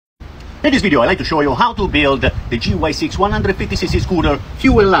In this video, I'd like to show you how to build the Gy6 150cc scooter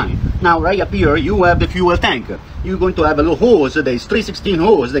fuel line. Now, right up here, you have the fuel tank. You're going to have a little hose, that is 3/16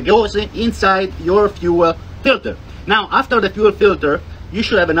 hose, that goes inside your fuel filter. Now, after the fuel filter, you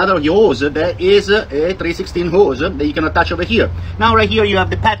should have another hose that is a 3/16 hose that you can attach over here. Now, right here, you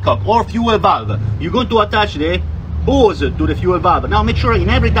have the petcock or fuel valve. You're going to attach the hose to the fuel valve. Now, make sure in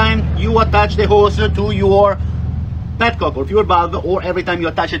every time you attach the hose to your petcock or fuel valve, or every time you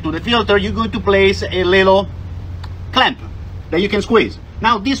attach it to the filter, you're going to place a little clamp that you can squeeze.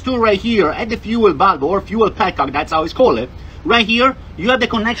 Now, these two right here at the fuel valve or fuel petcock, that's how it's called. Right here, you have the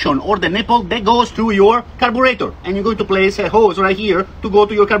connection or the nipple that goes to your carburetor, and you're going to place a hose right here to go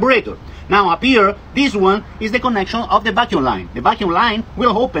to your carburetor. Now, up here, this one is the connection of the vacuum line. The vacuum line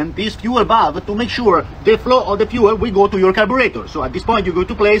will open this fuel valve to make sure the flow of the fuel will go to your carburetor. So at this point, you're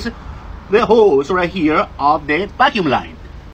going to place the hose right here of the vacuum line.